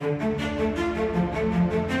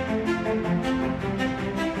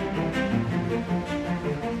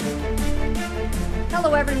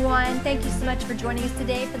everyone. Thank you so much for joining us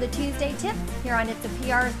today for the Tuesday tip here on It's a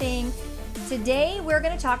PR Thing. Today, we're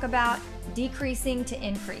going to talk about decreasing to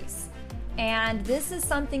increase. And this is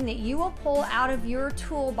something that you will pull out of your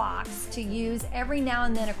toolbox to use every now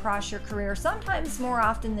and then across your career, sometimes more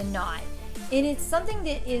often than not. And it's something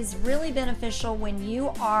that is really beneficial when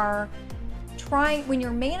you are when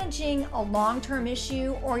you're managing a long-term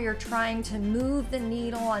issue or you're trying to move the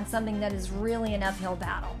needle on something that is really an uphill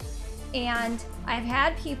battle. And I've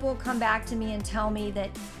had people come back to me and tell me that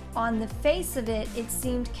on the face of it, it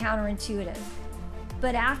seemed counterintuitive.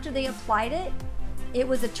 But after they applied it, it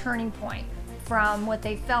was a turning point from what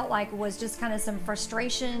they felt like was just kind of some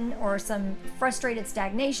frustration or some frustrated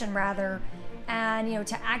stagnation rather, and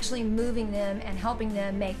to actually moving them and helping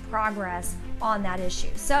them make progress on that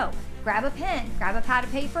issue. So grab a pen, grab a pad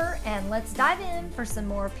of paper, and let's dive in for some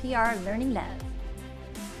more PR Learning Love.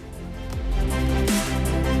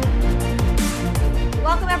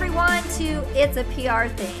 Welcome everyone to It's a PR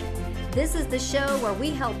Thing. This is the show where we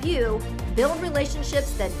help you build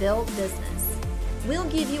relationships that build business. We'll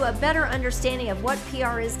give you a better understanding of what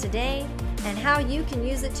PR is today and how you can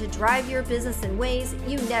use it to drive your business in ways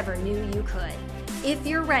you never knew you could. If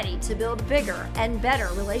you're ready to build bigger and better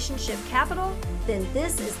relationship capital, then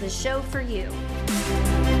this is the show for you.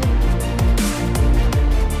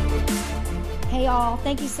 Hey all,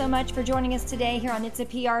 thank you so much for joining us today here on It's a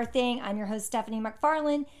PR Thing. I'm your host, Stephanie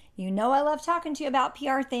McFarland. You know I love talking to you about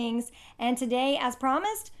PR things. And today, as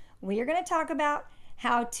promised, we are going to talk about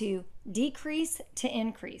how to decrease to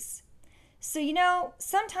increase. So,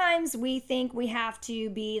 sometimes we think we have to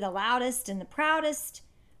be the loudest and the proudest.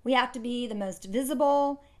 We have to be the most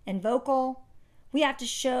visible and vocal. We have to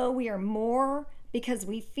show we are more because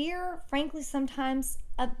we fear, frankly, sometimes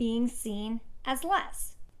of being seen as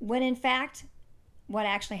less. When in fact, what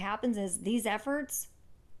actually happens is these efforts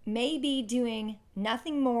may be doing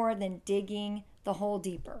nothing more than digging the hole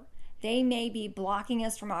deeper. They may be blocking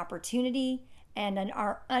us from opportunity and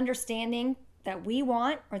our understanding that we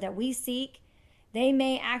want or that we seek. They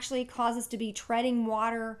may actually cause us to be treading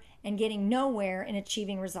water and getting nowhere in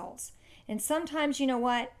achieving results. And sometimes, you know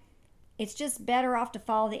what? It's just better off to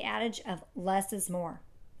follow the adage of less is more.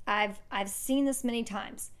 I've seen this many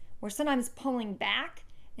times where sometimes pulling back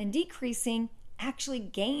and decreasing actually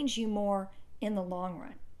gains you more in the long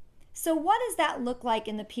run. So what does that look like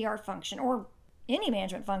in the PR function or any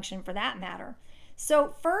management function for that matter?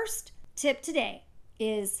 So first tip today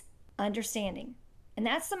is understanding. And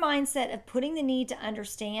that's the mindset of putting the need to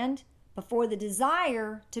understand before the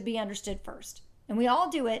desire to be understood first. And we all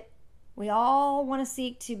do it. We all want to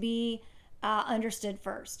seek to be understood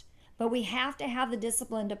first. But we have to have the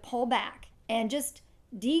discipline to pull back and just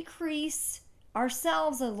decrease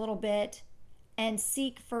ourselves a little bit and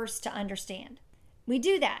seek first to understand. We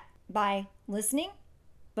do that by listening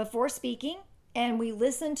before speaking, and we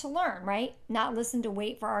listen to learn, right? Not listen to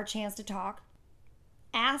wait for our chance to talk.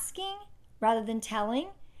 Asking rather than telling.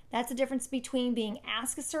 That's the difference between being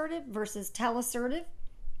ask assertive versus tell assertive.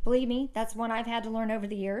 Believe me, that's one I've had to learn over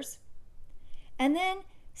the years. And then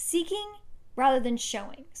seeking rather than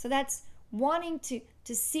showing. So that's wanting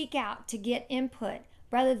to seek out, to get input,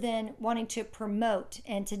 rather than wanting to promote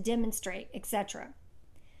and to demonstrate, etc.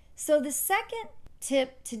 So the second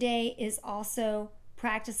tip today is also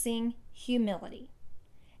practicing humility.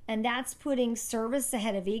 And that's putting service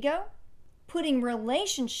ahead of ego, putting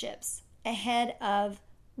relationships ahead of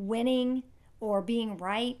winning or being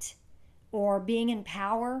right or being in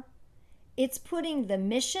power. It's putting the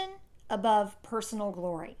mission above personal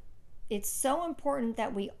glory. It's so important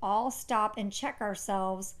that we all stop and check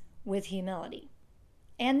ourselves with humility.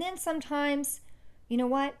 And then sometimes, you know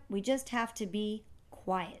what? We just have to be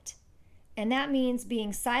quiet. And that means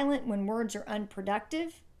being silent when words are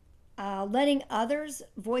unproductive, letting others'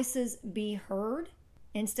 voices be heard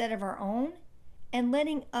instead of our own, and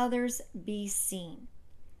letting others be seen.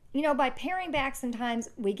 By paring back,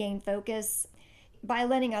 sometimes we gain focus. By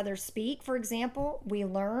letting others speak, for example, we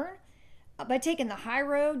learn. By taking the high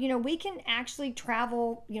road, we can actually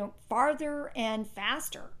travel, farther and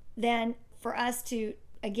faster than for us to,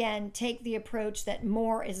 again, take the approach that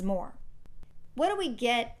more is more. What do we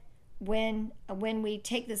get when we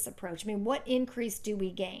take this approach? What increase do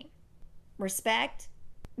we gain? Respect,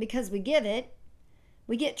 because we give it.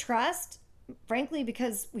 We get trust, frankly,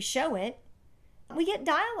 because we show it. We get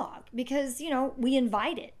dialogue because, we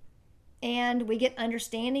invite it. And we get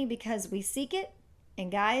understanding because we seek it.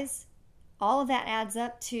 And guys, all of that adds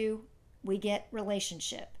up to we get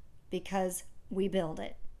relationship because we build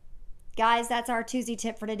it. Guys, that's our Tuesday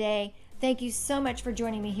tip for today. Thank you so much for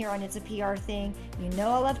joining me here on It's a PR Thing. You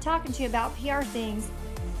know I love talking to you about PR things.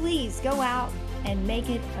 Please go out and make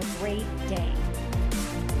it a great day.